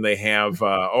else, and they have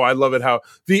I love it how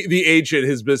the agent,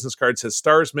 his business card says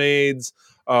stars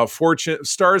and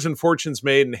fortunes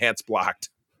made and hats blocked.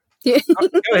 Yeah. I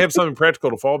gotta have something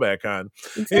practical to fall back on.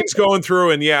 Exactly. He's going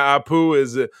through, and Apu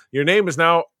is your name is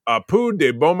now Apu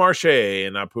de Beaumarchais,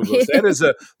 and Apu goes,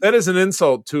 that is an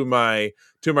insult to my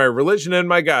religion and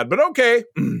my God, but okay.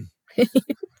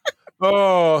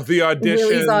 Oh, the audition.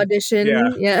 Willie's audition.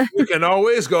 Yeah. You can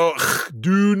always go,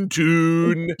 Dune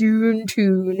Tune. Dune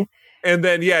Tune. And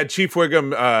then, Chief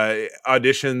Wiggum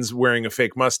auditions wearing a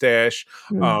fake mustache.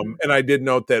 And I did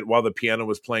note that while the piano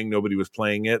was playing, nobody was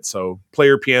playing it. So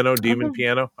player piano, demon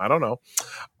piano. I don't know.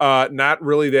 Not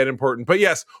really that important. But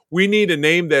yes, we need a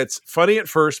name that's funny at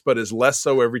first, but is less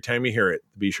so every time you hear it.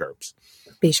 The B Sharps.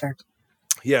 B Sharp.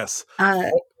 Yes.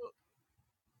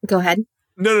 Go ahead.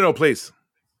 No, please.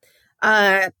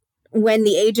 When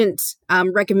the agent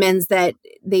recommends that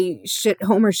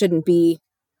Homer shouldn't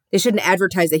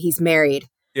advertise that he's married.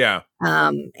 Yeah.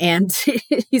 And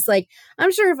he's like,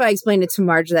 I'm sure if I explain it to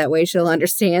Marge that way, she'll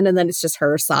understand. And then it's just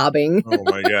her sobbing. Oh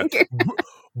my God.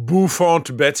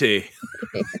 Bouffant Betty.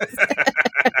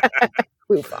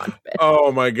 Bouffant Betty.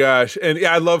 Oh my gosh. And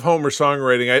I love Homer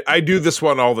songwriting. I do this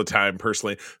one all the time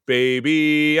personally.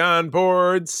 Baby on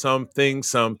board, something,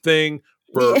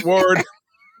 Burt Ward.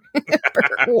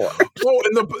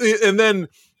 And then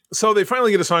so they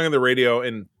finally get a song on the radio,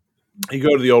 and you go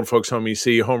to the old folks home, you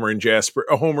see Homer and Jasper.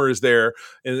 Homer is there,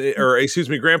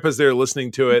 Grandpa's there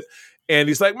listening to it, and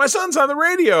he's like, my son's on the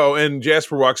radio, and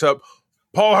Jasper walks up,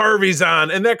 Paul Harvey's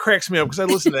on, and that cracks me up because I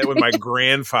listened to that with my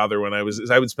grandfather when I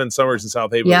would spend summers in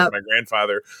South Haven with my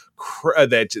grandfather.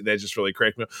 That just really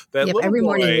cracked me up. Every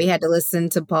morning we had to listen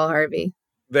to Paul Harvey.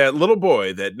 That little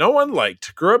boy that no one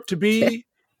liked grew up to be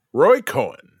Roy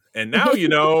Cohen. And now you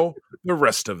know the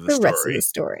rest of the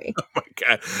story. Oh my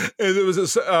God! And it was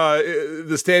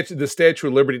the Statue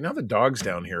of Liberty. Now the dog's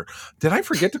down here. Did I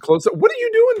forget to close it? What are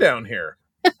you doing down here?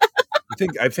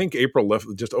 I think April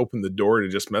just opened the door to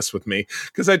just mess with me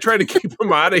because I try to keep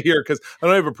him out of here because I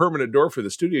don't have a permanent door for the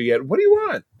studio yet. What do you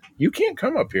want? You can't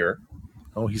come up here.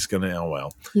 Oh, he's gonna. Oh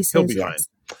well, he'll be fine.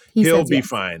 He'll be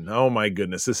fine. Oh my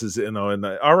goodness, this is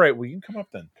all right. Well, you can come up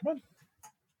then. Come on.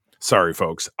 Sorry,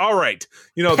 folks. All right.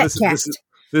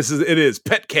 This is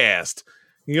Petcast.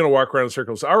 You're going to walk around in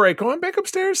circles. All right, go on back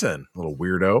upstairs then, little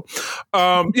weirdo.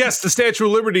 Yes, the Statue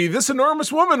of Liberty. This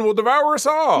enormous woman will devour us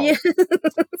all. Yes.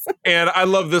 And I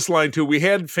love this line, too. We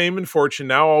had fame and fortune.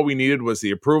 Now all we needed was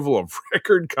the approval of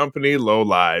record company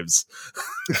lowlives.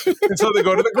 And so they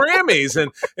go to the Grammys.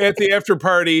 And at the after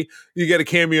party, you get a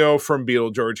cameo from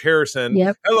Beatle George Harrison.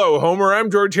 Yep. Hello, Homer.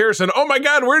 I'm George Harrison. Oh, my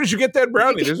God. Where did you get that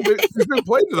brownie? There's been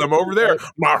played to them over there.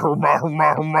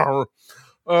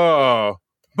 Oh,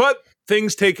 but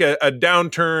things take a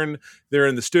downturn. They're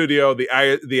in the studio.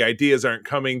 The ideas aren't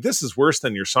coming. This is worse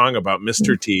than your song about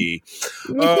Mr. T.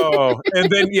 Oh, and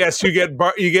then yes, you get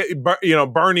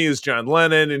Barney is John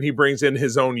Lennon, and he brings in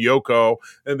his own Yoko,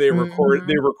 and they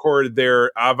recorded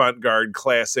their avant-garde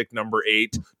classic number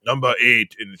 8, and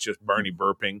it's just Barney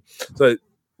burping. So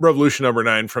Revolution number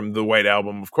 9 from the White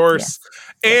Album, of course.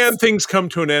 Yes. And things come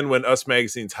to an end when Us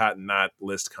Magazine's Hot and Not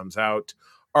list comes out.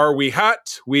 Are we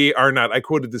hot? We are not. I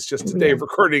quoted this just today,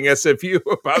 recording SFU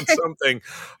about something.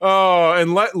 Oh,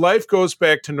 and life goes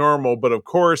back to normal. But of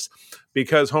course,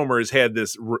 because Homer has had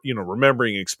this,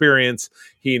 remembering experience,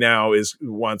 he now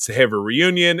wants to have a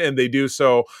reunion, and they do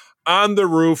so on the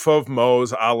roof of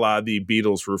Moe's, a la the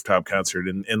Beatles rooftop concert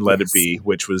in Let It Be,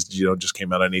 which was, just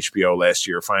came out on HBO last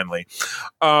year, finally.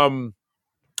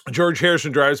 George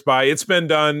Harrison drives by. It's been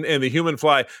done. And the human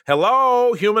fly.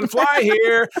 Hello, human fly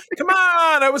here. Come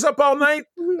on. I was up all night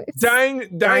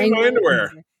dyeing my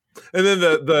underwear. And then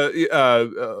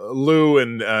the Lou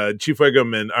and Chief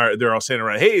Wiggum they're all standing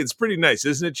around. Hey, it's pretty nice,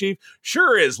 isn't it, Chief?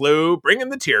 Sure is, Lou. Bring in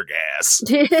the tear gas.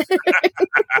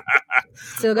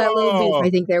 Still got a little beef, I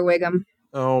think, there, Wiggum.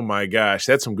 Oh my gosh,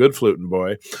 that's some good fluting,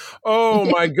 boy. Oh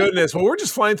my goodness. Well, we're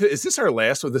just flying through. Is this our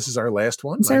last one? This is our last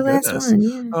one? It's our last one,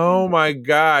 yeah. Oh my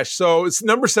gosh. So it's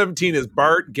number 17 is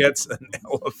Bart Gets an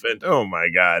Elephant. Oh my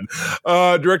God.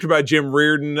 Directed by Jim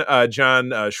Reardon.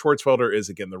 John Schwartzwelder is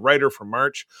again the writer from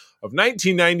March of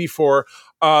 1994.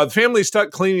 The family's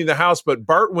stuck cleaning the house, but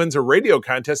Bart wins a radio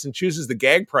contest and chooses the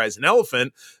gag prize, an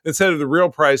elephant, instead of the real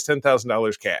prize,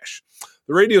 $10,000 cash.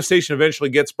 The radio station eventually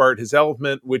gets Bart his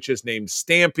elephant, which is named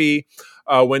Stampy.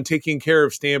 When taking care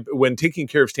of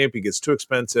Stampy gets too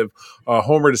expensive,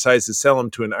 Homer decides to sell him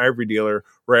to an ivory dealer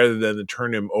rather than to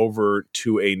turn him over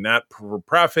to a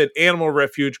not-for-profit animal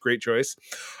refuge. Great choice.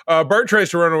 Bart tries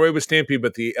to run away with Stampy,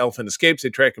 but the elephant escapes. They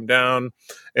track him down,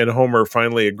 and Homer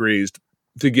finally agrees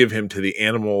to give him to the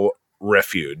animal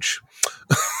refuge.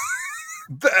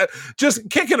 Just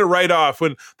kicking it right off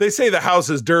when they say the house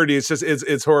is dirty.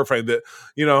 It's horrifying that,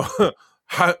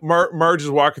 Marge is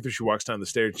walking through. She walks down the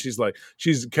stairs.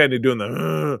 She's kind of doing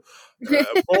the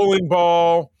bowling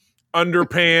ball,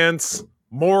 underpants,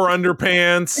 more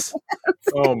underpants.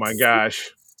 Oh my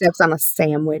gosh. Steps on a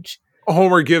sandwich.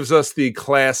 Homer gives us the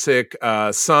classic,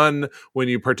 son, when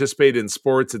you participate in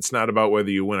sports, it's not about whether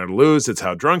you win or lose. It's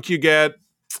how drunk you get.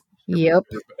 Yep.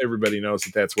 Everybody knows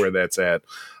that's where that's at.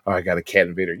 Oh, I got a cat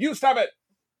invader. You stop it.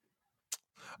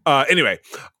 Anyway,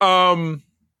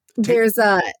 there's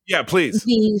yeah, please.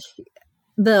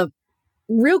 The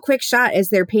real quick shot as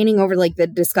they're painting over like the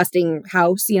disgusting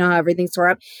house, how everything's tore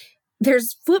up.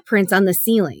 There's footprints on the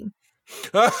ceiling.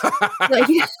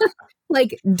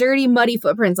 like dirty, muddy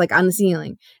footprints like on the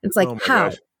ceiling. It's like, how?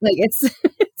 Gosh. Like it's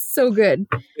so good.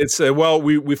 It's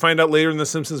we find out later in the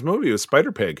Simpsons movie it was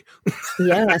Spider Pig.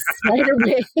 Yes, Spider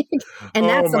Pig, and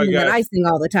that's something that I sing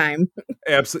all the time.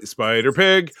 Absolutely, Spider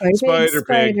Pig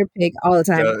all the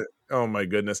time. Oh my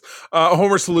goodness.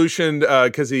 Homer's solution,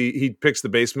 because he picks the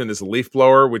basement as a leaf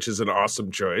blower, which is an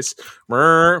awesome choice.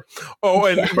 And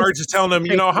Marge is telling him,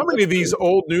 how many of these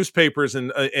old newspapers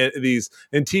and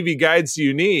TV guides do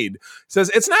you need? He says,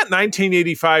 it's not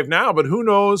 1985 now, but who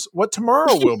knows what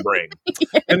tomorrow will bring.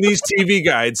 And these TV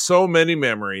guides, so many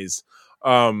memories.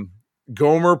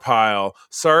 Gomer Pyle.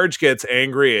 Sarge gets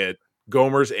angry at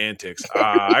Gomer's antics.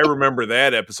 I remember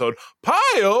that episode.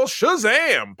 Pyle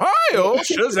Shazam! Pyle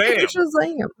Shazam!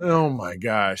 Shazam! Oh my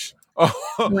gosh!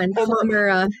 When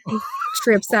Homer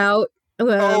trips out.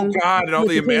 Oh God! And all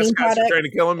the mascots are trying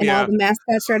to kill him. And all the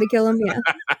mascots try to kill him. Yeah.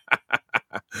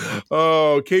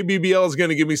 Oh, KBBL is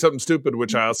going to give me something stupid,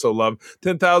 which I also love.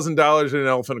 $10,000 in an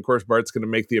elephant. Of course, Bart's going to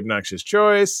make the obnoxious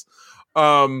choice.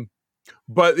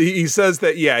 But he says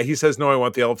that, he says, no, I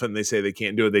want the elephant. And they say they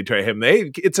can't do it. They try him.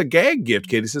 Hey, it's a gag gift,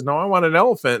 kid. He says, no, I want an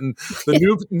elephant. And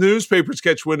the newspapers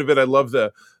catch wind of it. I love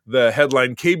the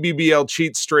headline, KBBL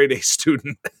cheats straight A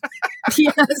student.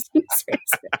 Yes.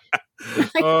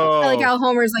 I like how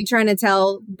Homer's like trying to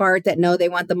tell Bart that no, they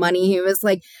want the money. He was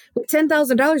like, with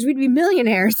 $10,000, we'd be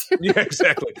millionaires. Yeah,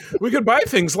 exactly. We could buy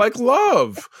things like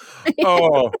love.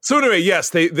 Oh, so anyway, yes,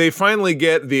 they finally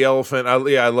get the elephant.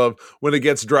 I love when it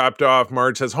gets dropped off.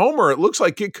 Marge says, Homer, it looks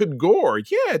like it could gore.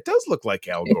 Yeah, it does look like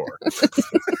Al Gore.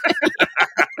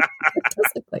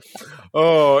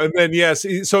 Oh, and then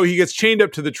so he gets chained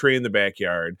up to the tree in the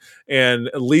backyard, and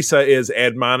Lisa is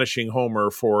admonishing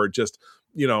Homer for just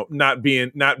not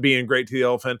being great to the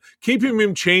elephant. Keeping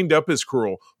him chained up is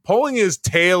cruel. Pulling his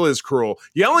tail is cruel.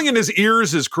 Yelling in his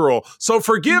ears is cruel. So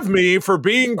forgive me for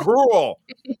being cruel.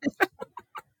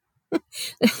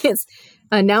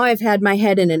 Now I've had my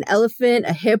head in an elephant,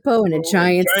 a hippo, and a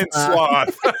giant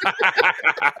sloth.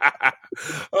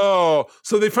 Oh,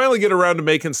 so they finally get around to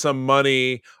making some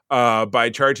money by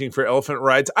charging for elephant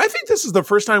rides. I think this is the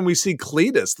first time we see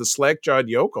Cletus, the slack-jawed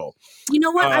yokel. You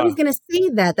know what? I was going to say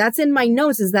that. That's in my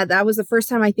notes, is that was the first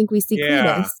time I think we see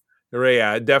Cletus.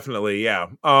 Yeah, definitely. Yeah.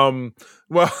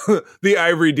 Well, the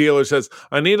ivory dealer says,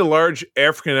 I need a large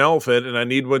African elephant and I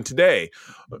need one today.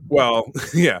 Well,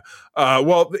 yeah.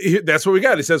 That's what we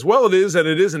got. He says, well, it is and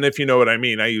it isn't, if you know what I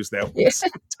mean. I use that one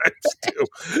sometimes too.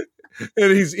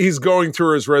 And he's going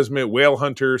through his resume: whale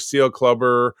hunter, seal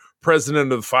clubber,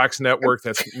 president of the Fox Network.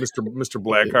 That's Mr.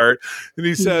 Blackheart. And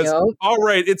he says, all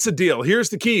right, it's a deal. Here's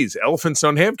the keys. Elephants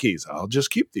don't have keys. I'll just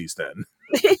keep these then.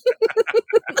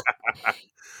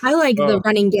 I like the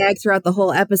running gag throughout the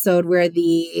whole episode where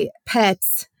the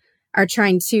pets are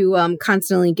trying to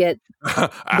constantly get their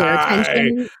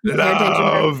attention.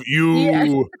 Love you.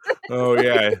 Yeah. Oh,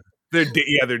 yeah.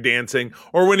 They're dancing.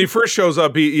 Or when he first shows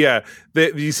up, you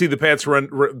see the pets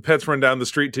run down the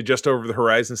street to just over the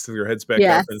horizon, stick their heads back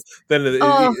up, and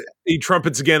then he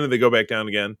trumpets again, and they go back down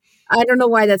again. I don't know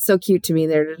why that's so cute to me.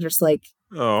 They're just like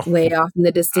way off in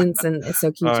the distance, and it's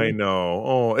so cute. I know.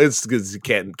 Oh, it's because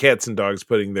cats and dogs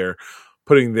putting their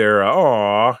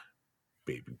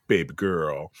baby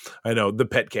girl. I know the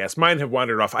pet cast. Mine have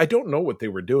wandered off. I don't know what they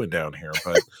were doing down here,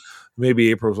 but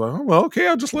maybe April's like, oh, well, okay,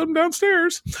 I'll just let them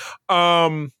downstairs.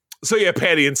 So yeah,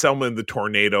 Patty and Selma in the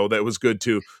tornado. That was good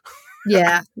too.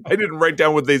 Yeah. I didn't write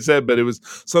down what they said, but it was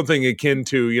something akin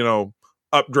to,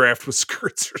 updraft with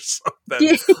skirts or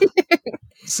something.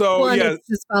 So it's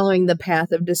just following the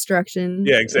path of destruction.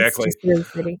 Yeah, exactly.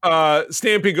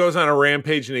 Stampy goes on a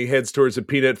rampage and he heads towards the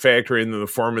peanut factory, and then the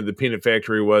foreman of the peanut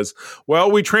factory was, well,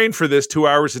 we trained for this 2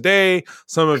 hours a day.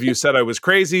 Some of you said I was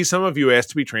crazy. Some of you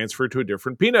asked to be transferred to a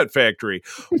different peanut factory.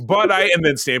 And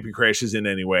then Stampy crashes in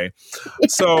anyway.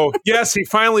 So yes, he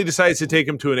finally decides to take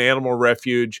him to an animal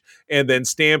refuge, and then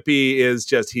Stampy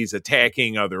he's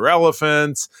attacking other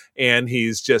elephants, and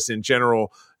he's just in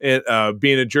general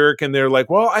being a jerk. And they're like,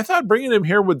 well, I thought bringing him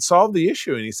here would solve the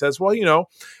issue. And he says, well,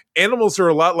 animals are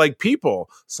a lot like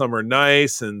people. Some are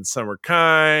nice and some are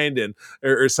kind, and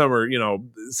or some are,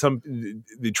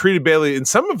 they treated badly, and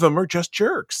some of them are just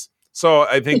jerks. So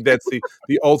I think that's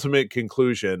the ultimate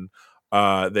conclusion,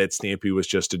 that Stampy was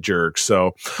just a jerk.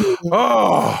 So,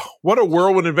 what a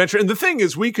whirlwind adventure. And the thing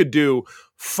is, we could do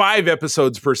 5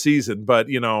 episodes per season, but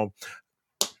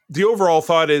the overall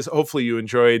thought is hopefully you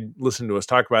enjoyed listening to us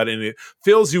talk about it, and it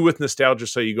fills you with nostalgia,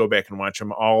 so you go back and watch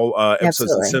them. All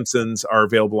episodes of Simpsons are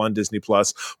available on Disney+. Well,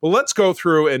 let's go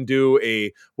through and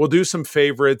we'll do some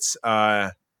favorites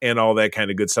and all that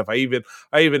kind of good stuff. I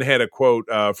even had a quote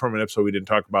from an episode we didn't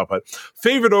talk about, but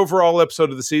favorite overall episode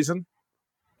of the season?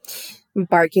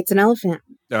 Bart gets an elephant.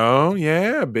 Oh,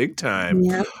 yeah, big time.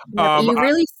 Yep. You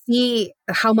really see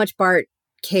how much Bart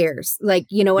cares. Like,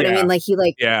 you know what I mean? Like,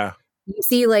 you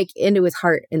see into his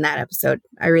heart in that episode.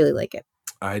 I really like it.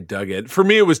 I dug it. For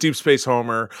me, it was Deep Space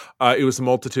Homer. It was a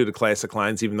multitude of classic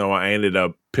lines, even though I ended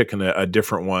up picking a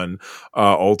different one.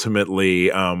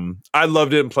 Ultimately, I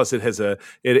loved it, and plus, it has the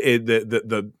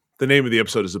name of the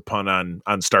episode is a pun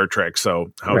on Star Trek.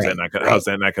 So how's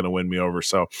that not going to win me over?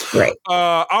 So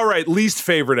all right, least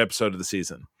favorite episode of the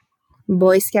season.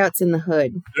 Boy Scouts in the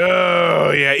Hood.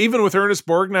 Oh yeah, even with Ernest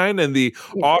Borgnine and the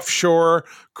offshore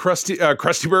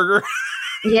Krusty Burger.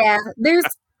 Yeah, there's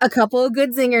a couple of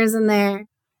good zingers in there,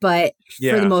 but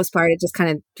for the most part, it just kind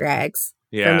of drags.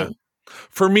 Yeah,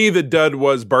 for me, the dud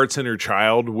was Bart's Inner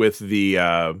Child with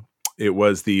the. It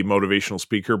was the motivational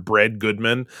speaker Brad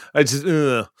Goodman. I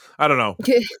don't know.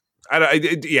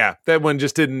 That one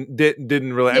just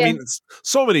didn't really. I mean,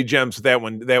 so many gems. That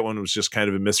one was just kind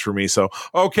of a miss for me. So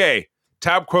okay,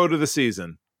 top quote of the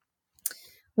season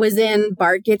was in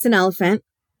Bart Gets an Elephant,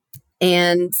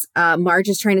 and Marge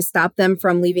is trying to stop them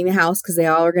from leaving the house because they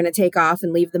all are going to take off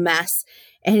and leave the mess.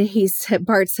 And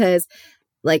Bart says,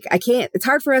 like, I can't. It's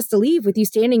hard for us to leave with you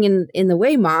standing in the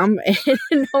way, Mom.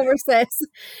 And Homer says,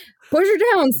 push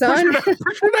her down, son.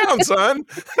 Push her down, son.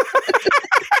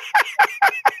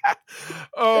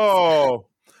 Oh,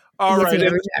 all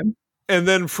right. And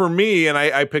then for me, and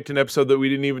I picked an episode that we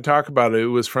didn't even talk about. It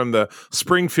was from the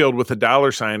Springfield with a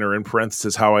dollar sign, or in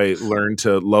parentheses, how I learned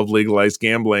to love legalized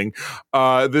gambling.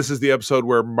 This is the episode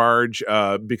where Marge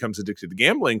becomes addicted to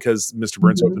gambling because Mr.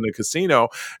 Burns opened a casino.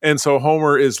 And so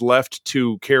Homer is left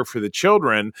to care for the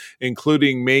children,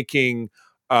 including making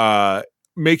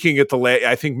it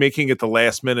the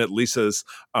last minute Lisa's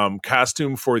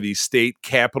costume for the state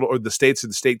capitol, or the states of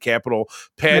the state capitol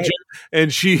pageant,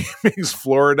 and she makes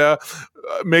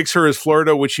her as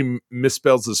Florida, which she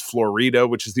misspells as Florida,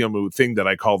 which is the only thing that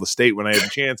I call the state when I have a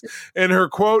chance. And her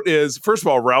quote is, first of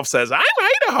all, Ralph says, "I'm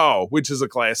Idaho," which is a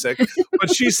classic,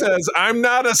 but she says, "I'm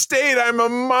not a state, I'm a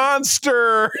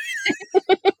monster."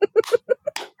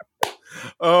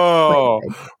 Oh,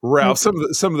 Ralph! Some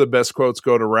of the best quotes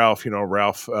go to Ralph.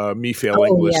 Ralph, me fail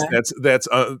English. Yeah.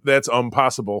 That's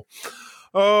impossible.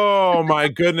 Oh my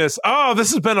goodness! Oh,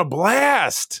 this has been a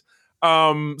blast.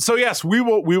 So yes, we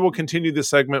will continue this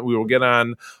segment. We will get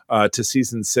on to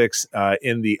season 6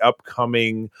 in the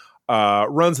upcoming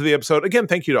runs of the episode. Again,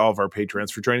 thank you to all of our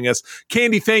patrons for joining us.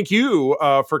 Candy, thank you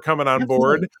for coming on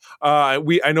board.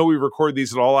 I know we record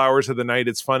these at all hours of the night.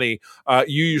 It's funny.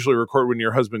 You usually record when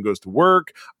your husband goes to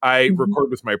work. I record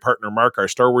with my partner, Mark, our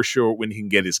Star Wars show, when he can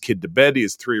get his kid to bed. He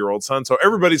has a 3-year-old son. So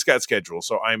everybody's got schedules.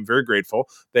 So I'm very grateful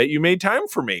that you made time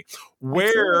for me.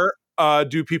 Where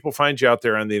do people find you out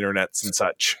there on the internets and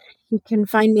such? You can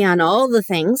find me on all the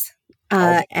things.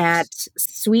 at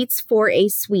Sweets for a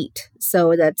Sweet.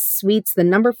 So that's Sweets, the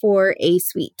number 4, a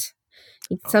Sweet.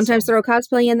 You can sometimes throw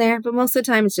cosplay in there, but most of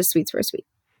the time it's just Sweets for a Sweet.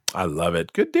 I love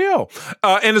it. Good deal.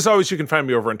 And as always, you can find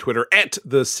me over on Twitter at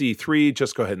the C3.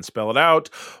 Just go ahead and spell it out.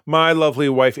 My lovely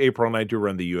wife, April, and I do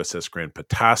run the USS Grand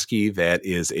Petoskey. That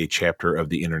is a chapter of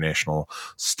the International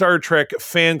Star Trek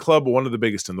Fan Club, one of the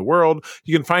biggest in the world.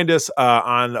 You can find us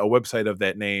on a website of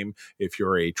that name. If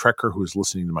you're a Trekker who's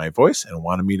listening to my voice and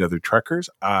want to meet other Trekkers,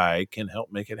 I can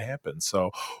help make it happen.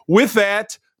 So with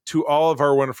that, to all of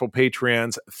our wonderful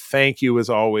Patreons, thank you as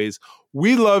always.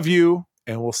 We love you.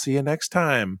 And we'll see you next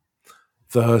time.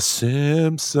 The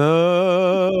Simpsons.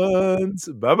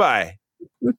 Bye-bye.